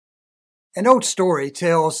An old story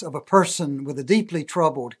tells of a person with a deeply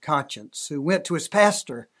troubled conscience who went to his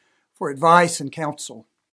pastor for advice and counsel.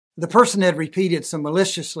 The person had repeated some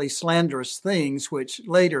maliciously slanderous things which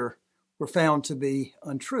later were found to be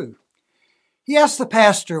untrue. He asked the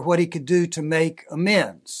pastor what he could do to make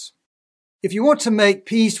amends. "If you want to make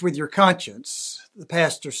peace with your conscience," the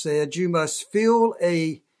pastor said, "you must fill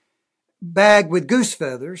a bag with goose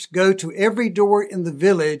feathers, go to every door in the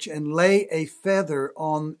village and lay a feather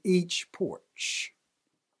on each porch."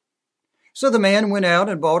 So the man went out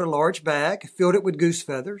and bought a large bag, filled it with goose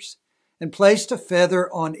feathers, and placed a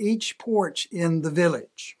feather on each porch in the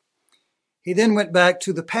village. He then went back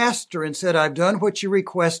to the pastor and said, "I've done what you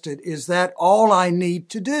requested. Is that all I need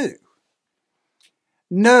to do?"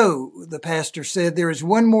 "No," the pastor said, "there is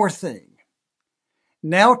one more thing.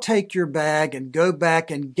 Now take your bag and go back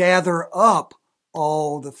and gather up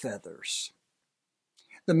all the feathers."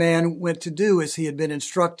 The man went to do as he had been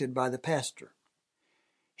instructed by the pastor.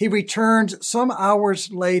 He returned some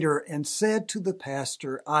hours later and said to the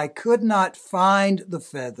pastor, "I could not find the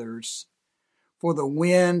feathers, for the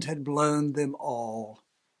wind had blown them all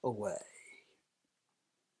away."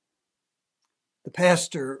 The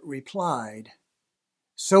pastor replied,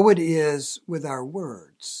 "So it is with our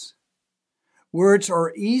words. Words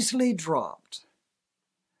are easily dropped,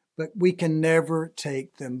 but we can never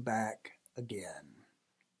take them back again."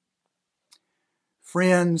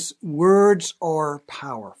 Friends, words are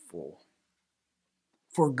powerful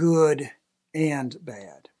for good and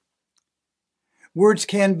bad. Words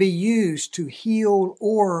can be used to heal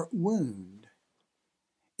or wound,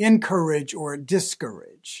 encourage or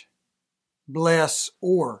discourage, bless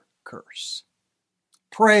or curse,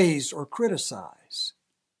 praise or criticize,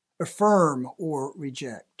 affirm or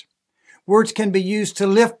reject. Words can be used to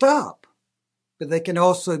lift up, but they can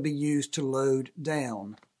also be used to load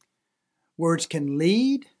down. Words can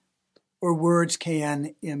lead, or words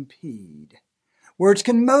can impede. Words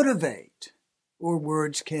can motivate, or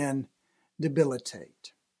words can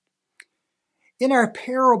debilitate. In our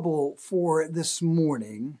parable for this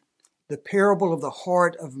morning, the parable of the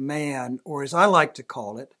heart of man, or as I like to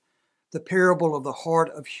call it, the parable of the heart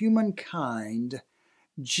of humankind,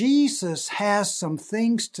 Jesus has some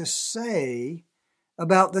things to say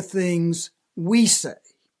about the things we say.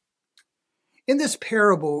 In this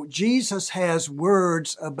parable, Jesus has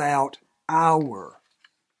words about our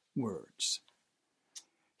words.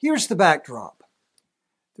 Here's the backdrop.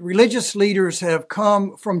 The religious leaders have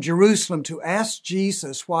come from Jerusalem to ask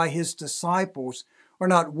Jesus why his disciples are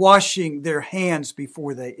not washing their hands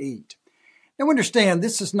before they eat. Now understand,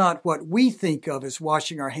 this is not what we think of as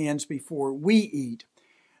washing our hands before we eat.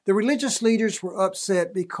 The religious leaders were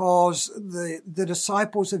upset because the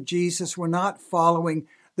disciples of Jesus were not following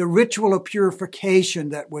the ritual of purification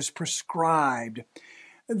that was prescribed.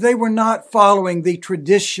 They were not following the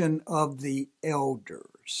tradition of the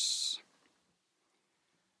elders.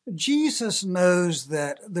 Jesus knows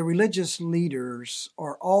that the religious leaders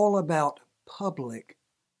are all about public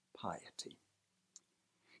piety.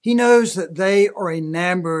 He knows that they are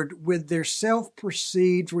enamored with their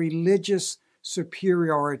self-perceived religious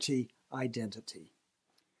superiority identity.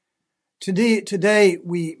 Today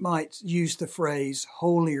we might use the phrase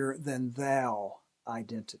holier than thou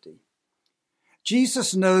identity.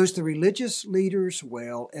 Jesus knows the religious leaders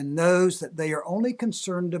well and knows that they are only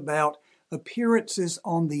concerned about appearances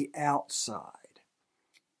on the outside.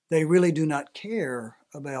 They really do not care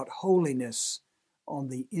about holiness on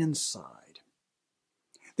the inside.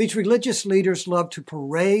 These religious leaders love to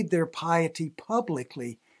parade their piety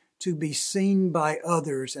publicly to be seen by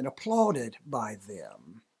others and applauded by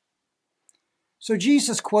them. So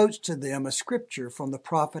Jesus quotes to them a scripture from the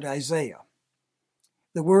prophet Isaiah.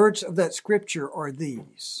 The words of that scripture are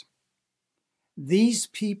these: "These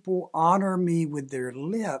people honor me with their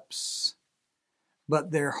lips,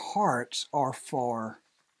 but their hearts are far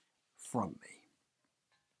from me."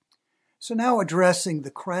 So now addressing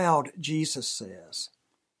the crowd, Jesus says,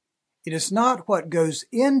 "It is not what goes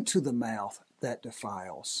into the mouth that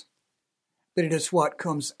defiles, but it is what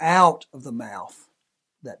comes out of the mouth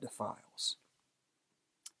that defiles."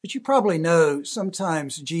 But you probably know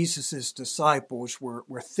sometimes Jesus' disciples were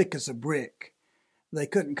thick as a brick. They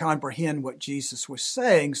couldn't comprehend what Jesus was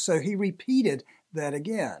saying, so he repeated that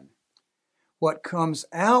again. What comes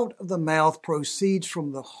out of the mouth proceeds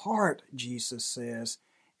from the heart, Jesus says,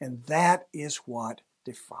 and that is what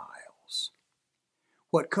defiles.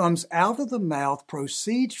 What comes out of the mouth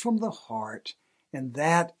proceeds from the heart, and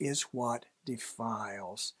that is what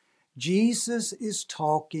defiles. Jesus is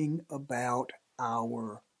talking about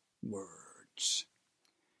our words.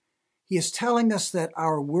 He is telling us that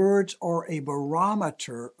our words are a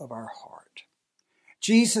barometer of our heart.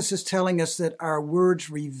 Jesus is telling us that our words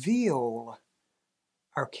reveal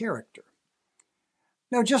our character.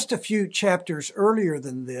 Now, just a few chapters earlier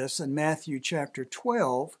than this, in Matthew chapter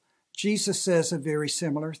 12, Jesus says a very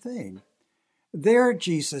similar thing. There,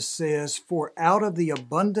 Jesus says, "For out of the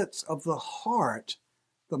abundance of the heart,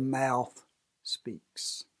 the mouth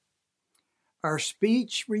speaks." Our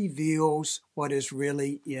speech reveals what is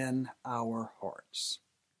really in our hearts.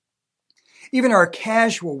 Even our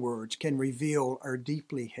casual words can reveal our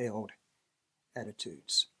deeply held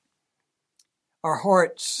attitudes. Our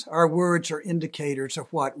hearts, our words are indicators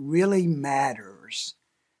of what really matters,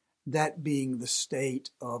 that being the state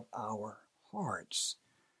of our hearts.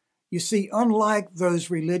 You see, unlike those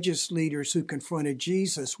religious leaders who confronted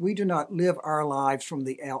Jesus, we do not live our lives from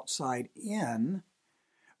the outside in.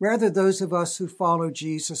 Rather, those of us who follow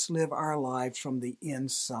Jesus live our lives from the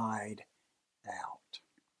inside out.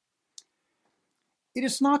 It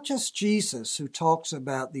is not just Jesus who talks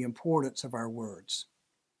about the importance of our words.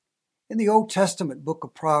 In the Old Testament book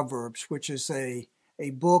of Proverbs, which is a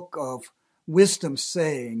book of wisdom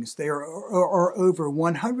sayings, there are over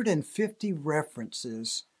 150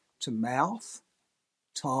 references to mouth,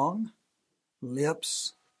 tongue,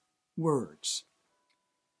 lips, words.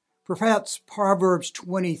 Perhaps Proverbs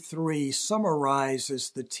 23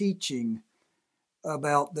 summarizes the teaching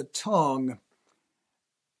about the tongue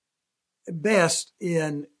best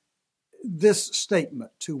in this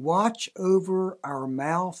statement: to watch over our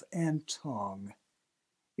mouth and tongue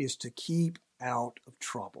is to keep out of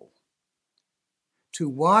trouble. To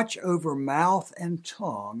watch over mouth and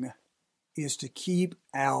tongue is to keep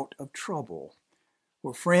out of trouble.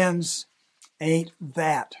 Well, friends, ain't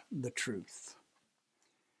that the truth?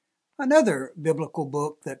 Another biblical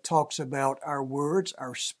book that talks about our words,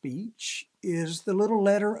 our speech, is the little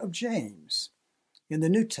letter of James in the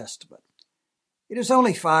New Testament. It is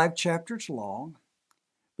only 5 chapters long,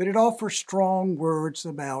 but it offers strong words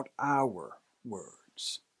about our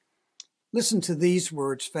words. Listen to these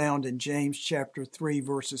words found in James chapter 3,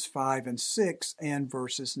 verses 5 and 6, and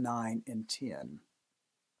verses 9 and 10.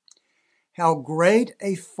 How great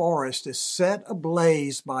a forest is set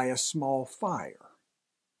ablaze by a small fire,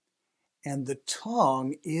 and the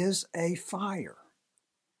tongue is a fire.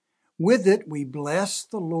 With it we bless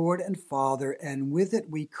the Lord and Father, and with it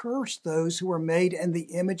we curse those who are made in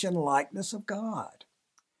the image and likeness of God.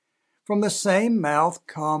 From the same mouth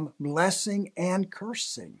come blessing and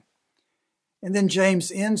cursing. And then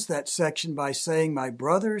James ends that section by saying, "My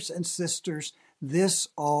brothers and sisters, this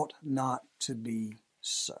ought not to be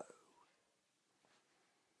so."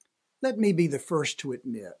 Let me be the first to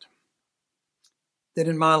admit that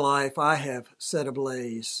in my life I have set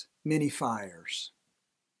ablaze many fires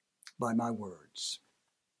by my words.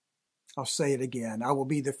 I'll say it again. I will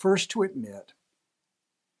be the first to admit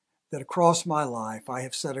that across my life I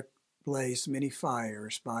have set ablaze many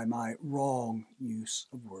fires by my wrong use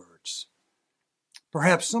of words.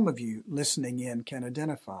 Perhaps some of you listening in can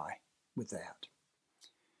identify with that.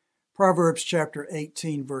 Proverbs chapter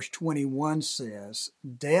 18, verse 21 says,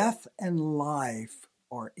 "Death and life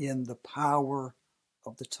are in the power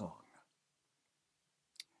of the tongue."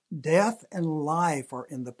 Death and life are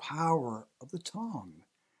in the power of the tongue.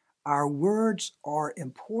 Our words are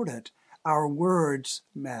important. Our words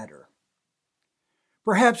matter.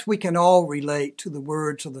 Perhaps we can all relate to the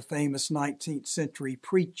words of the famous 19th century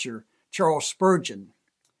preacher Charles Spurgeon.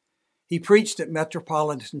 He preached at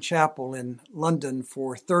Metropolitan Chapel in London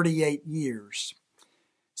for 38 years.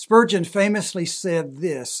 Spurgeon famously said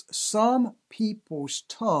this: "Some people's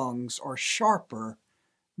tongues are sharper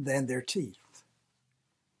than their teeth."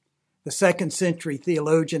 The 2nd century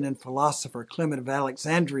theologian and philosopher Clement of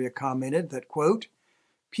Alexandria commented that, quote,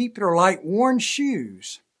 "People are like worn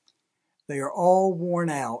shoes. They are all worn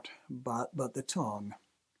out but the tongue."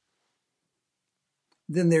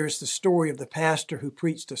 Then there's the story of the pastor who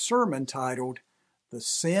preached a sermon titled, "The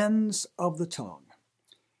Sins of the Tongue."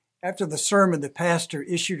 After the sermon, the pastor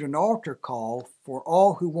issued an altar call for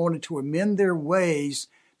all who wanted to amend their ways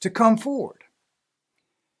to come forward.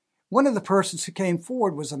 One of the persons who came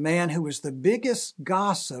forward was a man who was the biggest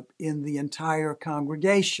gossip in the entire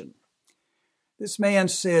congregation. This man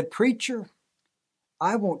said, "Preacher,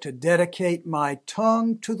 I want to dedicate my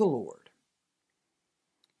tongue to the Lord.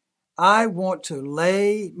 I want to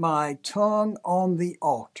lay my tongue on the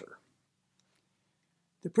altar."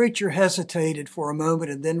 The preacher hesitated for a moment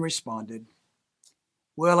and then responded,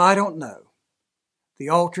 "Well, I don't know. The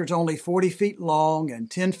altar's only 40 feet long and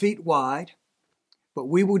 10 feet wide, but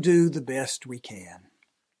we will do the best we can."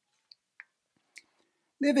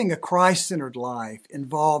 Living a Christ-centered life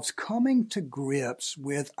involves coming to grips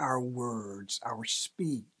with our words, our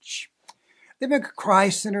speech. Living a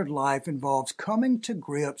Christ-centered life involves coming to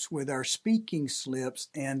grips with our speaking slips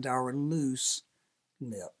and our loose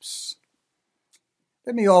lips.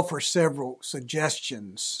 Let me offer several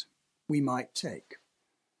suggestions we might take.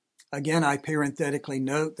 Again, I parenthetically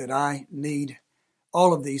note that I need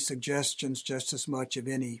all of these suggestions just as much of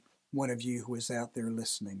any one of you who is out there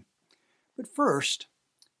listening. But first,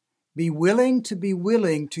 be willing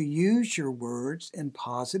to use your words in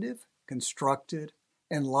positive, constructive,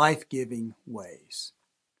 and life-giving ways.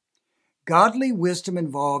 Godly wisdom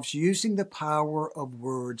involves using the power of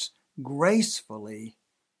words gracefully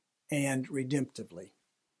and redemptively.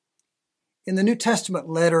 In the New Testament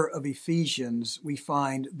letter of Ephesians, we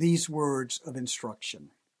find these words of instruction.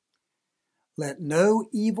 Let no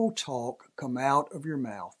evil talk come out of your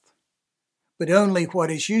mouth, but only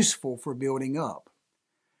what is useful for building up,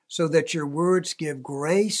 so that your words give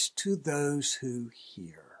grace to those who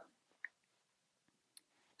hear.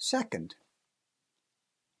 Second,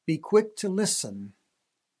 be quick to listen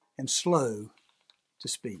and slow to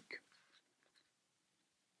speak.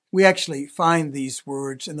 We actually find these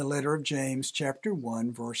words in the letter of James, chapter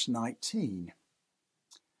 1, verse 19.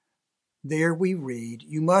 There we read,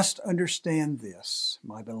 "You must understand this,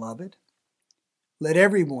 my beloved. Let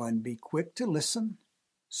everyone be quick to listen,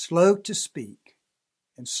 slow to speak,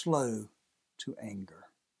 and slow to anger."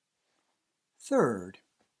 Third,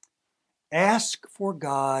 ask for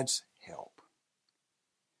God's help.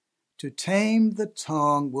 To tame the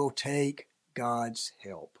tongue will take God's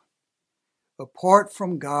help. Apart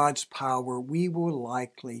from God's power, we will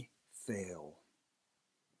likely fail.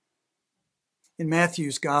 In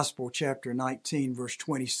Matthew's Gospel, chapter 19, verse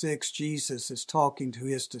 26, Jesus is talking to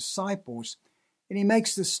his disciples, and he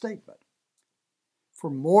makes this statement. For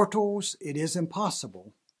mortals it is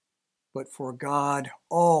impossible, but for God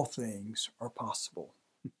all things are possible.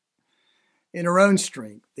 In our own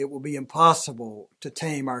strength, it will be impossible to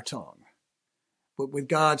tame our tongue, but with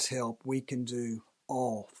God's help, we can do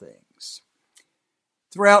all things.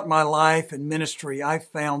 Throughout my life and ministry, I've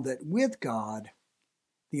found that with God,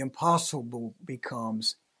 the impossible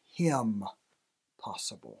becomes Him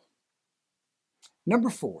possible. Number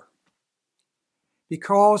 4,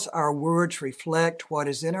 because our words reflect what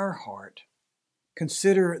is in our heart,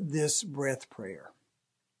 consider this breath prayer.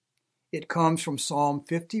 It comes from Psalm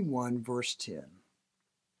 51, verse 10.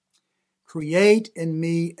 Create in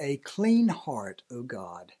me a clean heart, O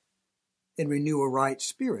God, and renew a right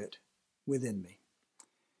spirit within me.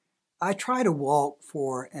 I try to walk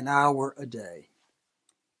for an hour a day.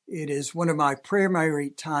 It is one of my primary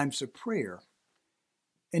times of prayer,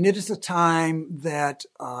 and it is a time that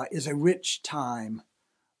is a rich time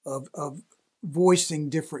of voicing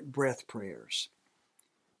different breath prayers.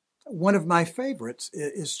 One of my favorites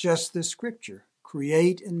is just this scripture,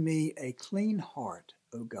 create in me a clean heart,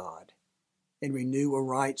 O God, and renew a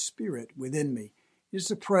right spirit within me. It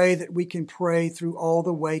is a prayer that we can pray through all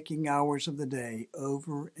the waking hours of the day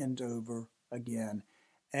over and over again,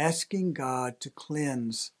 asking God to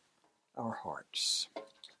cleanse our hearts.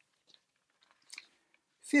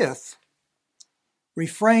 Fifth,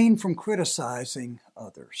 refrain from criticizing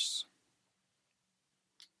others.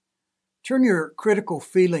 Turn your critical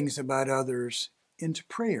feelings about others into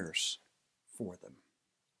prayers for them.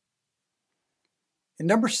 And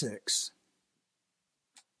number 6,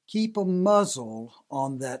 keep a muzzle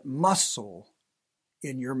on that muscle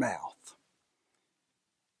in your mouth.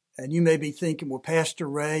 And you may be thinking, well, Pastor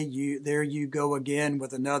Ray, there you go again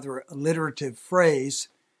with another alliterative phrase.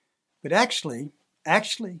 But actually,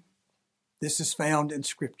 this is found in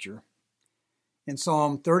Scripture. In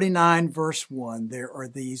Psalm 39, verse 1, there are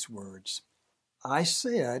these words, I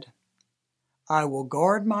said, I will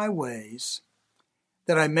guard my ways,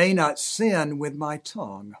 that I may not sin with my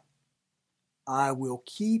tongue. I will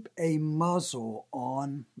keep a muzzle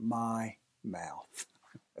on my mouth.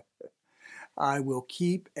 I will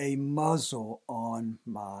keep a muzzle on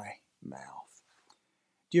my mouth.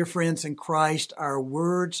 Dear friends in Christ, our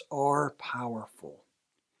words are powerful.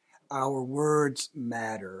 Our words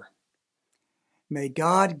matter. May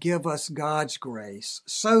God give us God's grace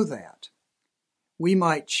so that we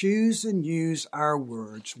might choose and use our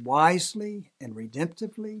words wisely and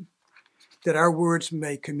redemptively, that our words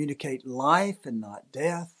may communicate life and not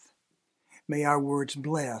death. May our words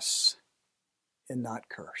bless and not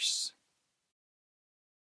curse.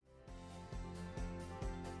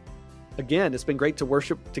 Again, it's been great to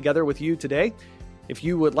worship together with you today. If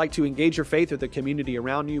you would like to engage your faith with the community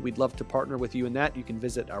around you, we'd love to partner with you in that. You can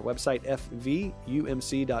visit our website,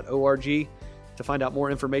 fvumc.org, to find out more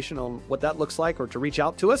information on what that looks like or to reach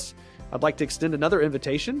out to us. I'd like to extend another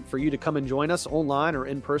invitation for you to come and join us online or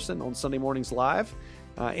in person on Sunday mornings live.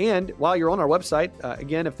 And while you're on our website,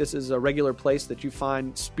 again, if this is a regular place that you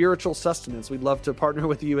find spiritual sustenance, we'd love to partner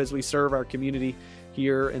with you as we serve our community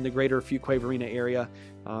here in the greater Fuquay-Varina area.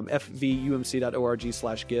 fvumc.org/give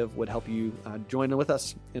would help you join with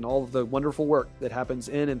us in all of the wonderful work that happens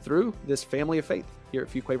in and through this family of faith here at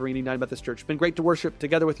Fuquay-Varina United Methodist Church. It's been great to worship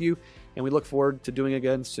together with you, and we look forward to doing it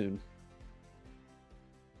again soon.